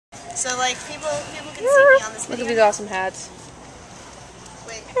So like people can see me on this video. Look at these awesome hats.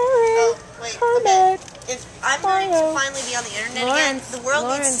 Wait. Oh, wait. Okay. If I'm going to finally be on the internet again, the world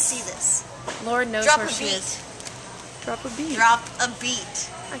needs to see this. Lord knows Drop where a she beat. is. Drop a beat. Drop a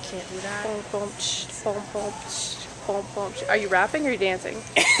beat. I can't do that. Are you rapping or are you dancing?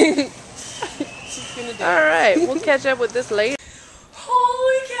 Alright, we'll catch up with this later.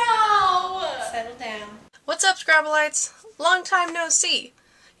 Holy cow! Settle down. What's up, Scrabblites? Long time no see.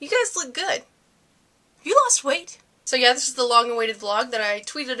 You guys look good. You lost weight. So yeah, this is the long-awaited vlog that I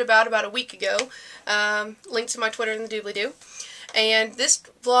tweeted about a week ago. Linked to my Twitter in the doobly-doo. And this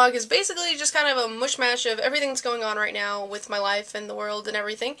vlog is basically just kind of a mush-mash of everything that's going on right now with my life and the world and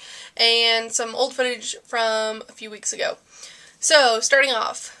everything. And some old footage from a few weeks ago. So, starting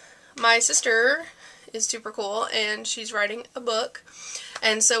off, my sister is super cool and she's writing a book.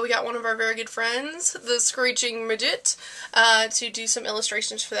 And so we got one of our very good friends, the Screeching Midget, to do some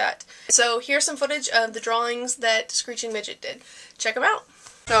illustrations for that. So here's some footage of the drawings that Screeching Midget did. Check them out.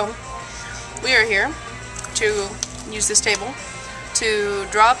 So, we are here to use this table to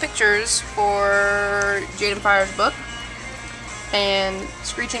draw pictures for Jaden Fire's book, and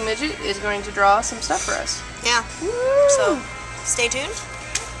Screeching Midget is going to draw some stuff for us. Yeah. Woo! So, stay tuned.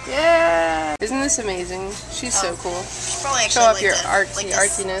 Yeah! Isn't this amazing? She's so cool. Probably Show off like your this,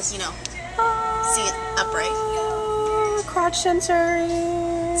 artsiness. You know, see it upright. Oh, crotch sensory.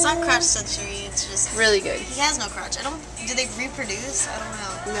 It's not crotch sensory. It's just really good. He has no crotch. Do they reproduce? I don't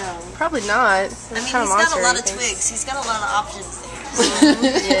know. No, probably not. I mean, he's got a lot of twigs. He's got a lot of options there.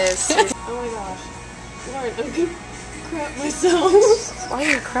 Yes. Oh my gosh. Lord, I'm gonna crap myself. Why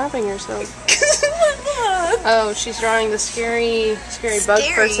are you crapping yourself? Oh, she's drawing the scary bug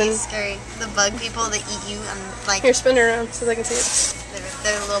person. Scary. The bug people that eat you and like. Here, spin her around so they can see it.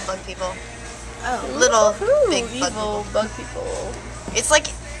 They're little bug people. Oh, little big evil bug people. It's like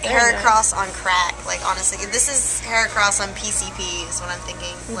Heracross on crack. Like honestly, this is Heracross on PCP is what I'm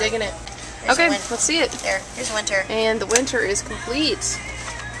thinking. I'm like, digging it. Okay, let's see it. Here's Winter. And the winter is complete.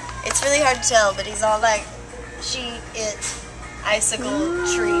 It's really hard to tell, but he's all like, she, it, icicle,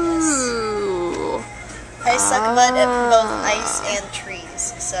 treeness. Ooh. I suck butt at both ice and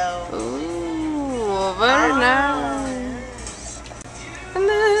trees, so. Ooh, very nice. And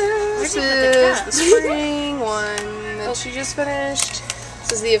this is the spring one that she just finished.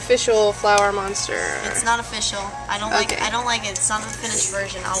 This is the official flower monster. It's not official. I don't like it. It's not the finished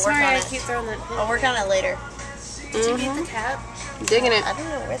version. I'll work on it. Keep throwing that I'll work on it later. Did you get the tab? Digging it. I don't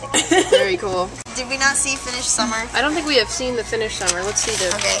know where they go. Very cool. Did we not see finished summer? I don't think we have seen the finished summer. Let's see the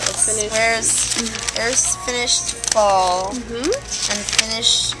finished. Where's finished fall? Mm-hmm. And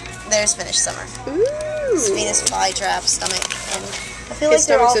finished. There's finished summer. Ooh. It's Venus flytrap stomach, and I feel like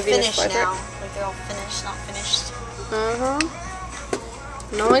they're all finished now. Like they're all finished, not finished.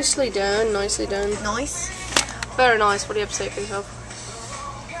 Nicely done. Nicely done. Nice. Very nice. What do you have to say for yourself?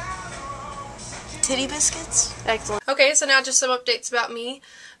 Titty biscuits. Excellent. Okay, so now just some updates about me.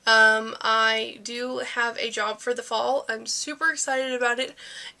 I do have a job for the fall. I'm super excited about it.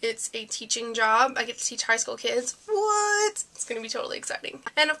 It's a teaching job. I get to teach high school kids. What? It's going to be totally exciting.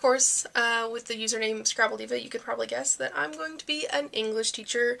 And of course, with the username ScrabbleDiva, you could probably guess that I'm going to be an English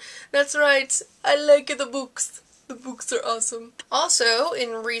teacher. That's right. I like the books. The books are awesome. Also,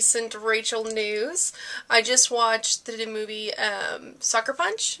 in recent Rachel news, I just watched the movie Sucker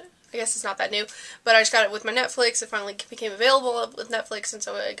Punch. I guess it's not that new, but I just got it with my Netflix. It finally became available with Netflix, and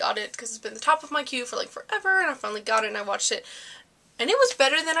so I got it because it's been the top of my queue for like forever, and I finally got it and I watched it. And it was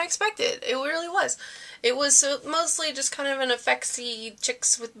better than I expected. It really was. It was mostly just kind of an effectsy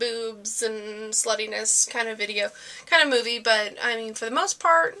chicks with boobs and sluttiness kind of kind of movie, but I mean, for the most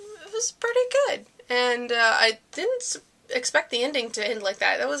part, it was pretty good. And I didn't expect the ending to end like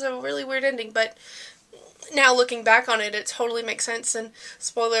that. That was a really weird ending, but now looking back on it, it totally makes sense. And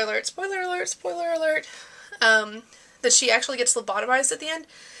spoiler alert, spoiler alert, spoiler alert, that she actually gets lobotomized at the end,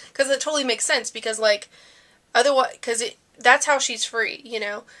 because it totally makes sense, because like otherwise, because that's how she's free, you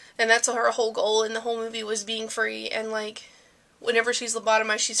know, and that's her whole goal in the whole movie was being free, and like whenever she's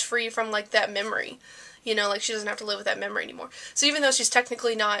lobotomized, she's free from like that memory. You know, like, she doesn't have to live with that memory anymore. So even though she's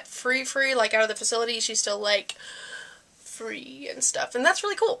technically not free, like, out of the facility, she's still, like, free and stuff. And that's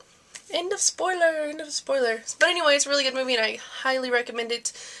really cool. End of spoiler, end of spoiler. But anyway, it's a really good movie, and I highly recommend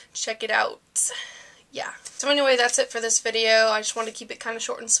it. Check it out. Yeah. So anyway, that's it for this video. I just wanted to keep it kind of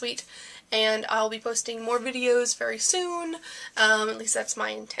short and sweet. And I'll be posting more videos very soon. At least that's my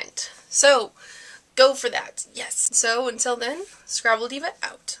intent. So, go for that. Yes. So, until then, ScrabbleDiva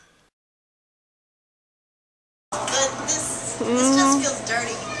out. But this just feels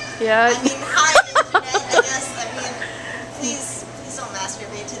dirty. Yeah. I mean, hi internet, I guess. I mean, please don't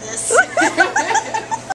masturbate to this.